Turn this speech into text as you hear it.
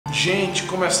Gente,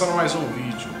 começando mais um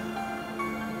vídeo.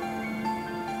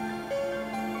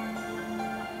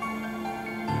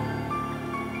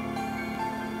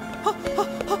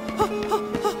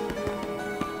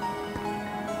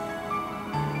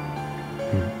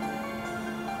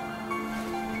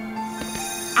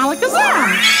 Alakazam!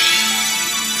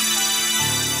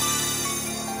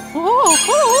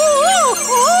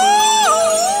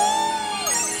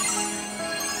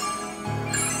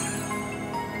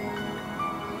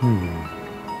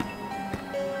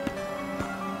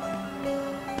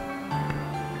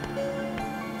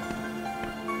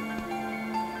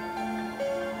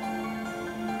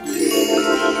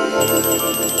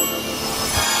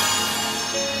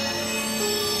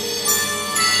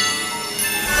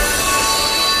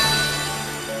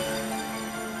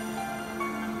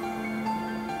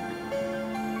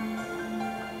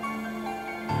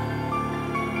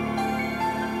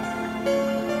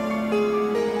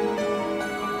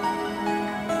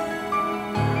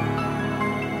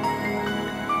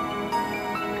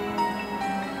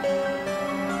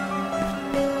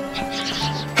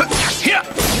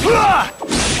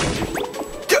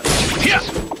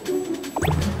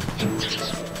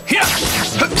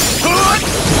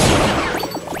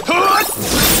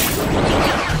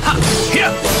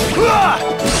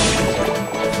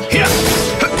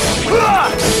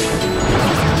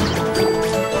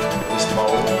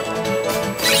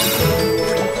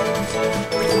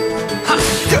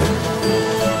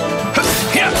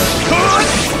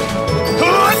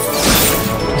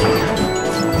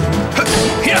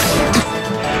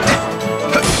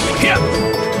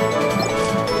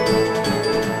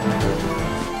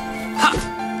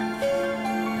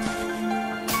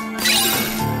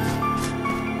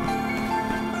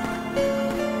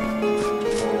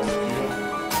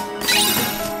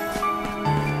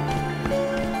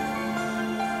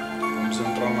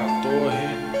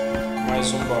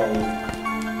 Mais um baú.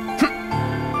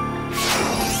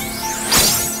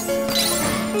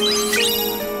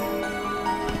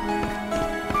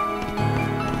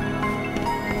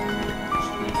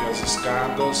 Subir aqui as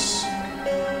escadas.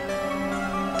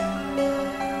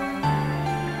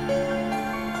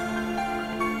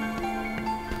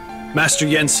 Master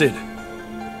Yensid.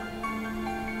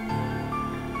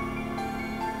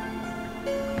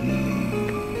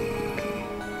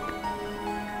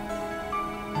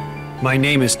 My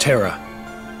name is Terra.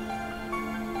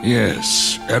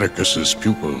 Yes, Ericus's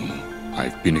pupil.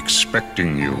 I've been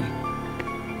expecting you.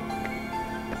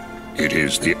 It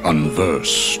is the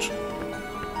unversed.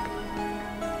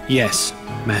 Yes,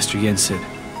 Master Yensid.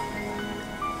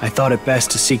 I thought it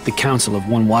best to seek the counsel of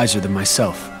one wiser than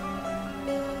myself.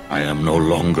 I am no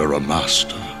longer a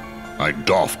master. I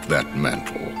doffed that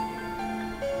mantle.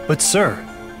 But sir,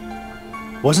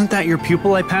 wasn't that your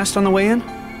pupil I passed on the way in?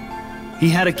 He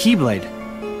had a keyblade.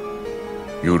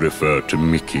 You refer to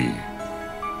Mickey.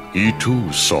 He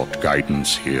too sought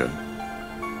guidance here.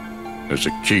 As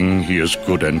a king, he is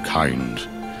good and kind,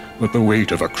 but the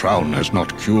weight of a crown has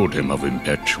not cured him of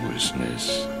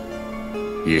impetuousness.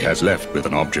 He has left with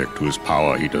an object whose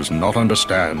power he does not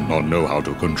understand nor know how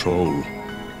to control.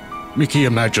 Mickey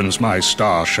imagines my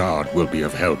star shard will be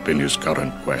of help in his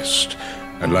current quest,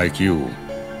 and like you,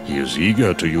 he is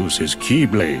eager to use his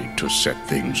keyblade to set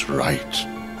things right.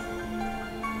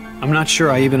 I'm not sure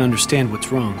I even understand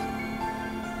what's wrong.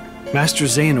 Master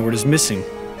Xehanort is missing.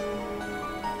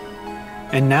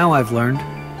 And now I've learned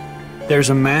there's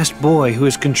a masked boy who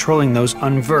is controlling those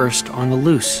unversed on the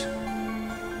loose.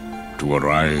 To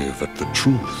arrive at the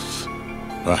truth,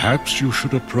 perhaps you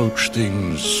should approach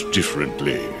things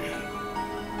differently.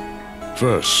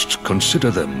 First,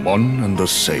 consider them one and the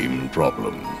same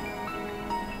problem.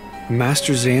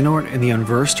 Master Xehanort and the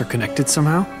Unversed are connected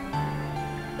somehow?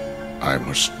 I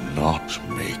must not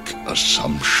make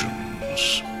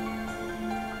assumptions.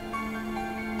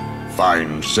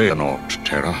 Find Xehanort,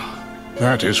 Terra.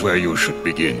 That is where you should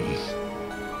begin.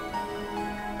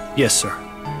 Yes, sir.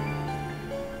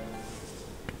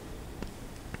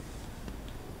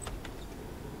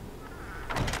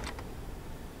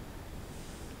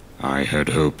 I had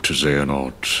hoped,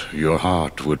 Xehanort, your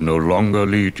heart would no longer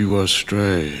lead you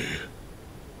astray.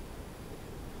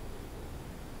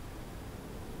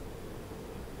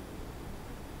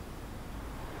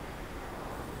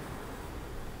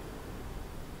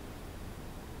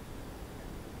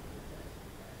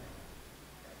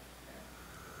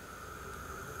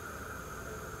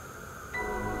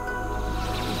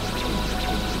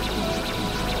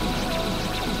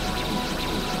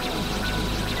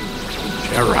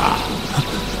 Terra!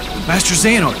 Master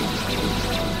Xehanort!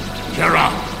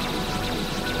 Terra!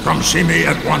 Come see me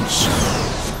at once!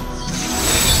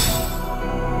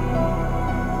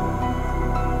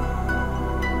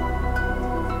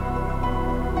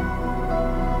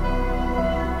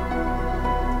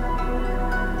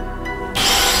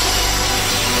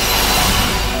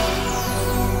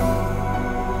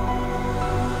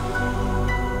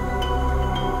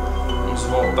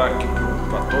 aqui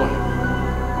pra torre.